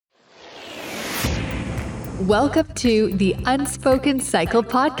Welcome to the Unspoken Cycle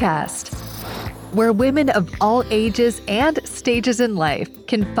Podcast, where women of all ages and stages in life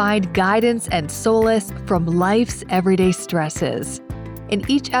can find guidance and solace from life's everyday stresses. In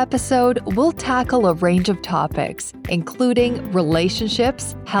each episode, we'll tackle a range of topics, including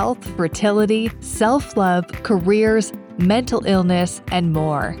relationships, health, fertility, self-love, careers, mental illness, and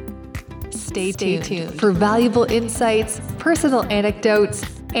more. Stay tuned for valuable insights, personal anecdotes,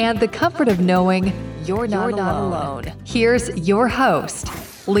 and the comfort of knowing you're not alone. Here's your host,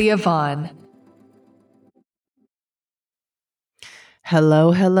 Leah Vaughn.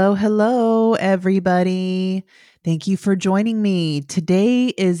 Hello, everybody. Thank you for joining me. Today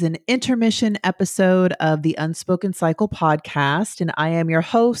is an intermission episode of the Unspoken Cycle Podcast, and I am your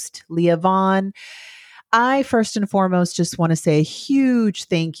host, Leah Vaughn. I first and foremost just want to say a huge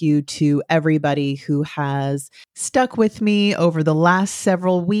thank you to everybody who has stuck with me over the last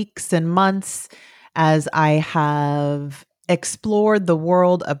several weeks and months as I have explored the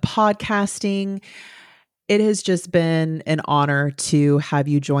world of podcasting. It has just been an honor to have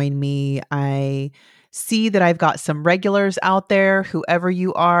you join me. I see that I've got some regulars out there. Whoever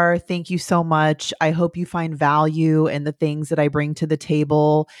you are, thank you so much. I hope you find value in the things that I bring to the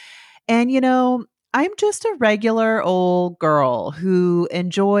table. And, I'm just a regular old girl who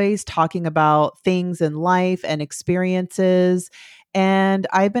enjoys talking about things in life and experiences. And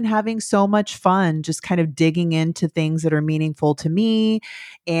I've been having so much fun just kind of digging into things that are meaningful to me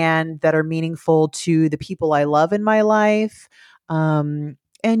and that are meaningful to the people I love in my life. And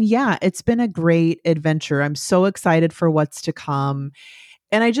yeah, it's been a great adventure. I'm so excited for what's to come.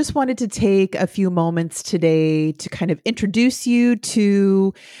 And I just wanted to take a few moments today to kind of introduce you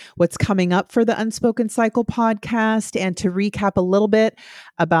to what's coming up for the Unspoken Cycle podcast and to recap a little bit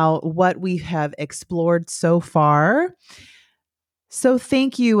about what we have explored so far. So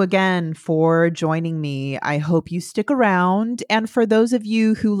thank you again for joining me. I hope you stick around. And for those of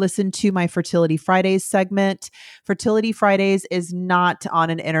you who listen to my Fertility Fridays segment, Fertility Fridays is not on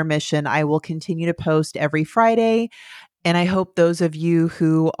an intermission. I will continue to post every Friday. And I hope those of you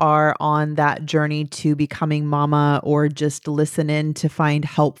who are on that journey to becoming mama or just listen in to find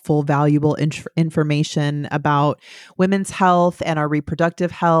helpful, valuable information about women's health and our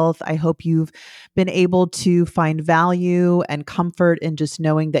reproductive health, I hope you've been able to find value and comfort in just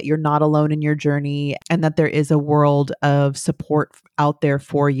knowing that you're not alone in your journey and that there is a world of support out there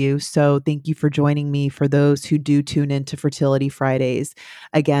for you. So thank you for joining me for those who do tune into Fertility Fridays.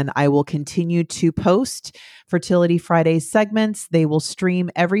 Again, I will continue to post Fertility Fridays segments. They will stream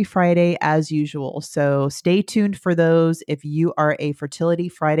every Friday as usual. So stay tuned for those if you are a Fertility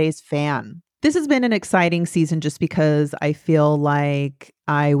Fridays fan. This has been an exciting season just because I feel like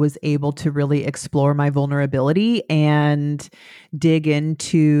I was able to really explore my vulnerability and dig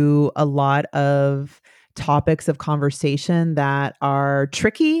into a lot of topics of conversation that are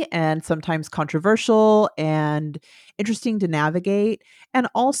tricky and sometimes controversial and interesting to navigate. And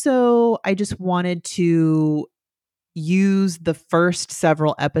also, I just wanted to use the first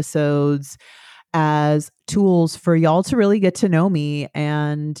several episodes as tools for y'all to really get to know me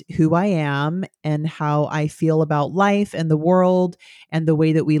and who I am and how I feel about life and the world and the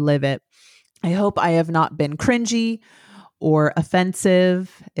way that we live it. I hope I have not been cringy or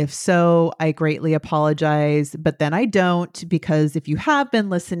offensive. If so, I greatly apologize, but then I don't, because if you have been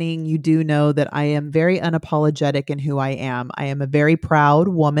listening, you do know that I am very unapologetic in who I am. I am a very proud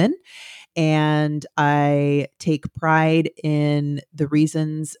woman, and I take pride in the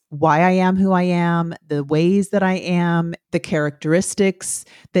reasons why I am who I am, the ways that I am, the characteristics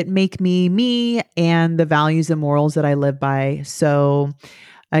that make me me, and the values and morals that I live by. So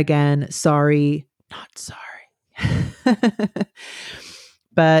again, sorry, not sorry.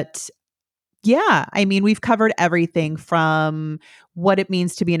 But yeah, I mean, we've covered everything from what it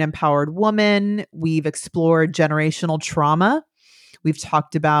means to be an empowered woman. We've explored generational trauma. We've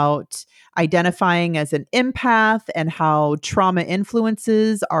talked about identifying as an empath and how trauma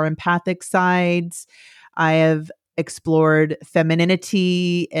influences our empathic sides. I have explored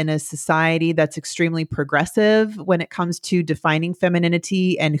femininity in a society that's extremely progressive when it comes to defining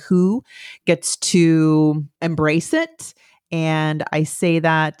femininity and who gets to embrace it. And I say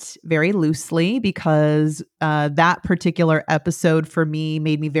that very loosely because that particular episode for me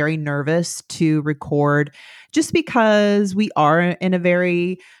made me very nervous to record, just because we are in a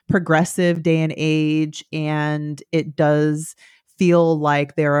very progressive day and age, and it does feel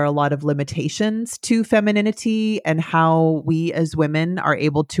like there are a lot of limitations to femininity and how we as women are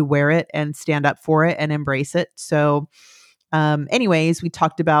able to wear it and stand up for it and embrace it. So Anyways, we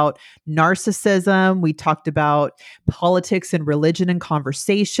talked about narcissism. We talked about politics and religion and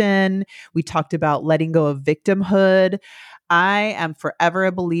conversation. We talked about letting go of victimhood. I am forever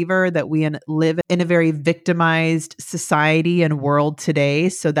a believer that we live in a very victimized society and world today.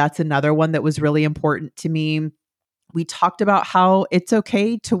 So that's another one that was really important to me. We talked about how it's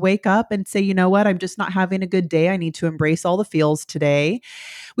okay to wake up and say, you know what, I'm just not having a good day. I need to embrace all the feels today.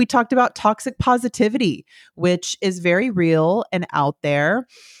 We talked about toxic positivity, which is very real and out there.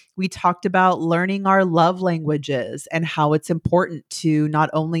 We talked about learning our love languages and how it's important to not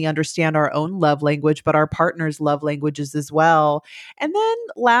only understand our own love language, but our partner's love languages as well. And then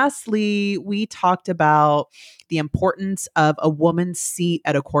lastly, we talked about the importance of a woman's seat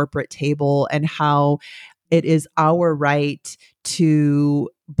at a corporate table and how it is our right to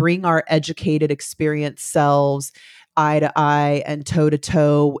bring our educated, experienced selves eye to eye and toe to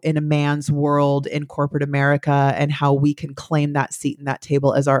toe in a man's world in corporate America, and how we can claim that seat and that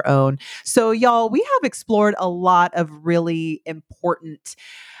table as our own. So, y'all, we have explored a lot of really important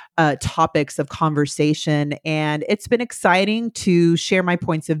topics of conversation, and it's been exciting to share my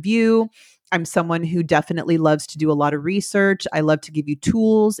points of view. I'm someone who definitely loves to do a lot of research. I love to give you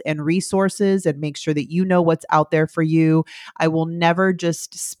tools and resources and make sure that you know what's out there for you. I will never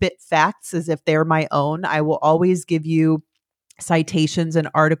just spit facts as if they're my own. I will always give you citations and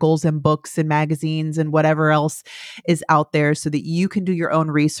articles and books and magazines and whatever else is out there so that you can do your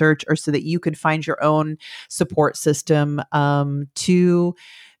own research, or so that you can find your own support system to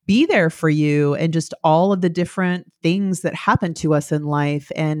be there for you, and just all of the different things that happen to us in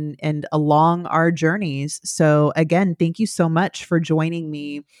life and along our journeys. So again, thank you so much for joining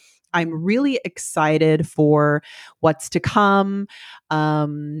me. I'm really excited for what's to come.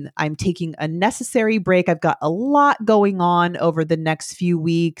 I'm taking a necessary break. I've got a lot going on over the next few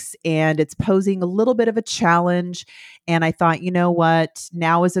weeks, and it's posing a little bit of a challenge. And I thought, you know what?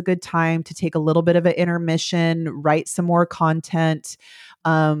 Now is a good time to take a little bit of an intermission, write some more content,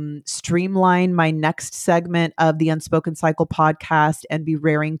 streamline my next segment of the Unspoken Cycle podcast, and be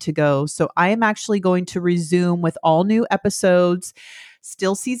raring to go. So I am actually going to resume with all new episodes,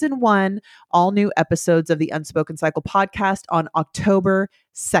 still season 1, all new episodes of the Unspoken Cycle podcast on October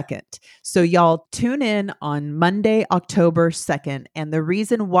 2nd. So y'all tune in on Monday, October 2nd. And the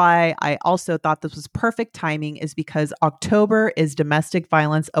reason why I also thought this was perfect timing is because October is Domestic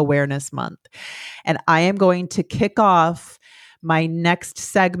Violence Awareness Month. And I am going to kick off my next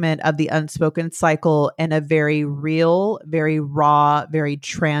segment of the Unspoken Cycle in a very real, very raw, very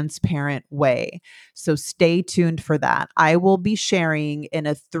transparent way. So stay tuned for that. I will be sharing in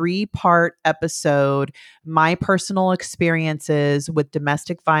a 3-part episode my personal experiences with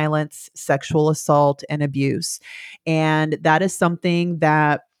domestic violence, sexual assault, and abuse. And that is something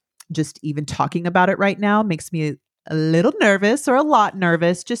that just even talking about it right now makes me a little nervous, or a lot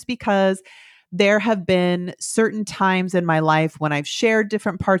nervous, just because there have been certain times in my life when I've shared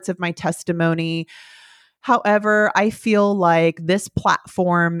different parts of my testimony. However, I feel like this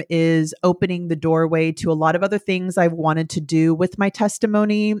platform is opening the doorway to a lot of other things I've wanted to do with my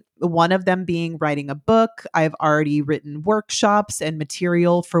testimony. One of them being writing a book. I've already written workshops and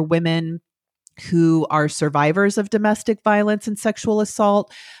material for women who are survivors of domestic violence and sexual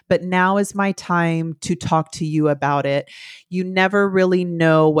assault, but now is my time to talk to you about it. You never really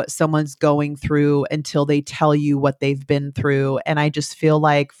know what someone's going through until they tell you what they've been through. And I just feel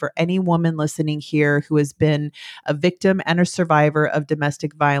like for any woman listening here who has been a victim and a survivor of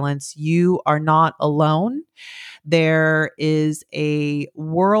domestic violence, you are not alone. There is a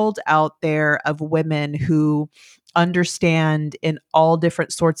world out there of women who understand in all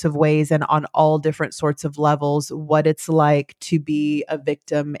different sorts of ways and on all different sorts of levels what it's like to be a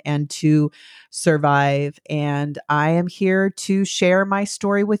victim and to survive. And I am here to share my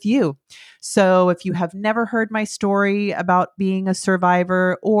story with you. So if you have never heard my story about being a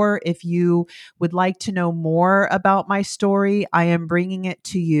survivor, or if you would like to know more about my story, I am bringing it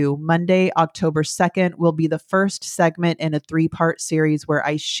to you. Monday, October 2nd will be the first segment in a 3-part series where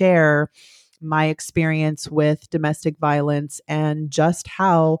I share my experience with domestic violence and just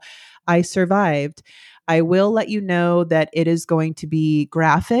how I survived. I will let you know that it is going to be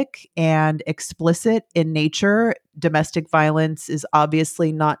graphic and explicit in nature. Domestic violence is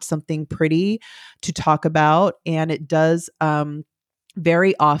obviously not something pretty to talk about, and it does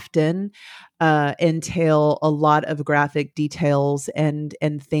very often entail a lot of graphic details and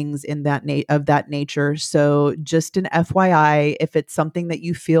things in that of that nature. So just an FYI, if it's something that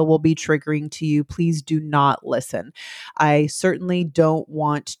you feel will be triggering to you, please do not listen. I certainly don't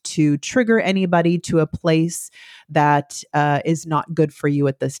want to trigger anybody to a place that is not good for you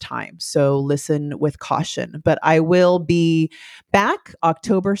at this time. So listen with caution. But I will be back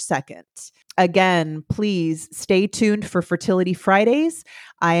October 2nd. Again, please stay tuned for Fertility Fridays.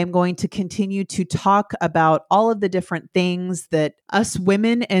 I am going to continue to talk about all of the different things that us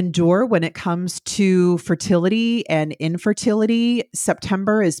women endure when it comes to fertility and infertility.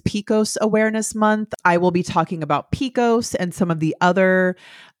 September is PCOS Awareness Month. I will be talking about PCOS and some of the other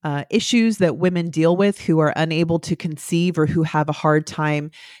issues that women deal with who are unable to conceive or who have a hard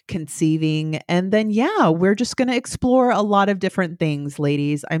time conceiving. And then, we're just going to explore a lot of different things,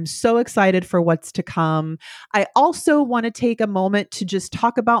 ladies. I'm so excited for what's to come. I also want to take a moment to just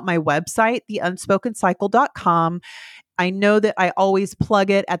talk about my website, theunspokencycle.com. I know that I always plug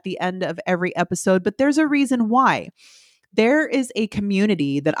it at the end of every episode, but there's a reason why. There is a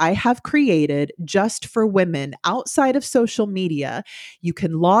community that I have created just for women outside of social media. You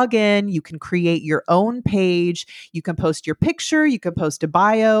can log in, you can create your own page, you can post your picture, you can post a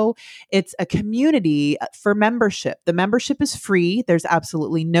bio. It's a community for membership. The membership is free. There's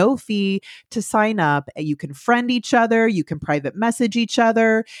absolutely no fee to sign up. You can friend each other, you can private message each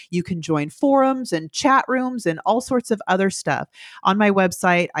other, you can join forums and chat rooms and all sorts of other stuff. On my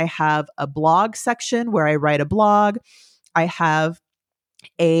website, I have a blog section where I write a blog. I have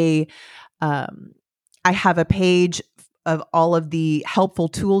a page of all of the helpful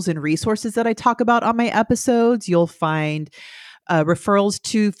tools and resources that I talk about on my episodes. You'll find referrals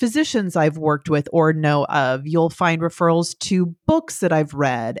to physicians I've worked with or know of. You'll find referrals to books that I've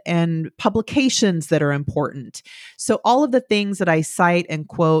read and publications that are important. So all of the things that I cite and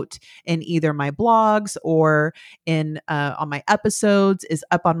quote in either my blogs or in on my episodes is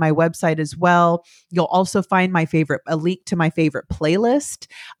up on my website as well. You'll also find a link to my favorite playlist.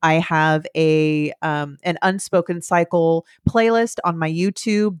 I have an Unspoken Cycle playlist on my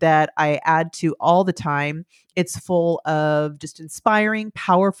YouTube that I add to all the time. It's full of just inspiring,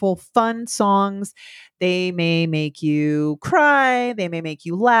 powerful, fun songs. They may make you cry. They may make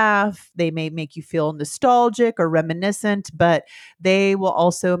you laugh. They may make you feel nostalgic or reminiscent, but they will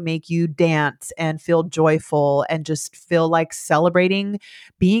also make you dance and feel joyful and just feel like celebrating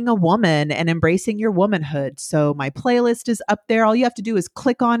being a woman and embracing your womanhood. So my playlist is up there. All you have to do is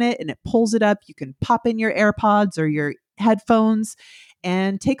click on it and it pulls it up. You can pop in your AirPods or your headphones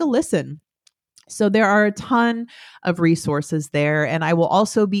and take a listen. So there are a ton of resources there. And I will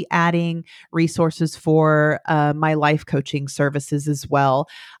also be adding resources for my life coaching services as well.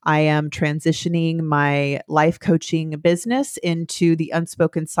 I am transitioning my life coaching business into the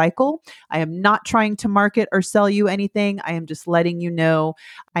Unspoken Cycle. I am not trying to market or sell you anything. I am just letting you know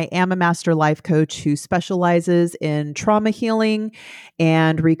I am a master life coach who specializes in trauma healing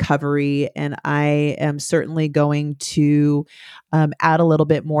and recovery. And I am certainly going to add a little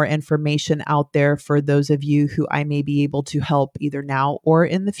bit more information out there for those of you who I may be able to help either now or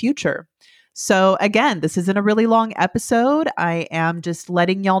in the future. So again, this isn't a really long episode. I am just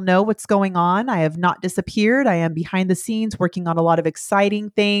letting y'all know what's going on. I have not disappeared. I am behind the scenes working on a lot of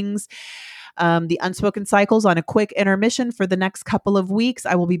exciting things. The Unspoken Cycles on a quick intermission for the next couple of weeks.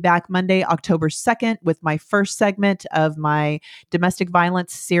 I will be back Monday, October 2nd with my first segment of my domestic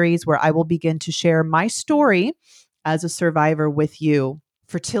violence series where I will begin to share my story as a survivor with you.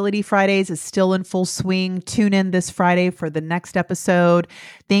 Fertility Fridays is still in full swing. Tune in this Friday for the next episode.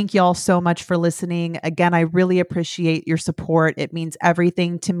 Thank y'all so much for listening. Again, I really appreciate your support. It means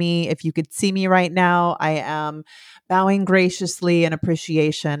everything to me. If you could see me right now, I am bowing graciously in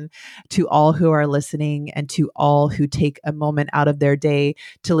appreciation to all who are listening and to all who take a moment out of their day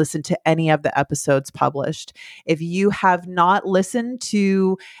to listen to any of the episodes published. If you have not listened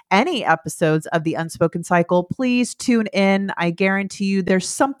to any episodes of the Unspoken Cycle, please tune in. I guarantee you there's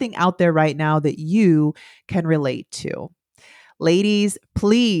something out there right now that you can relate to. Ladies,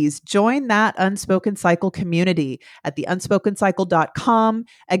 please join that Unspoken Cycle community at theunspokencycle.com.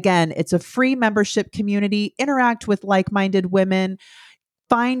 Again, it's a free membership community. Interact with like-minded women.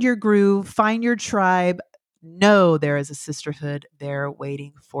 Find your groove. Find your tribe. Know there is a sisterhood there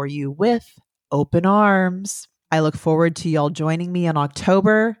waiting for you with open arms. I look forward to y'all joining me in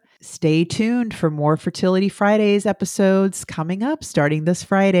October. Stay tuned for more Fertility Fridays episodes coming up starting this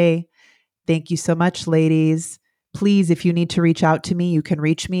Friday. Thank you so much, ladies. Please, if you need to reach out to me, you can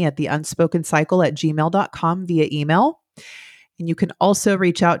reach me at theunspokencycle@gmail.com via email. And you can also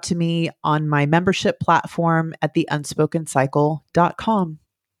reach out to me on my membership platform at theUnspokenCycle.com.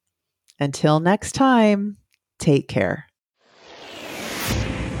 Until next time, take care.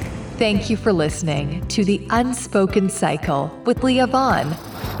 Thank you for listening to The Unspoken Cycle with Leah Vaughn.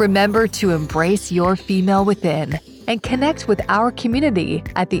 Remember to embrace your female within and connect with our community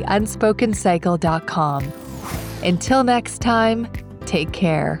at theUnspokenCycle.com. Until next time, take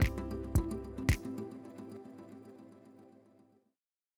care.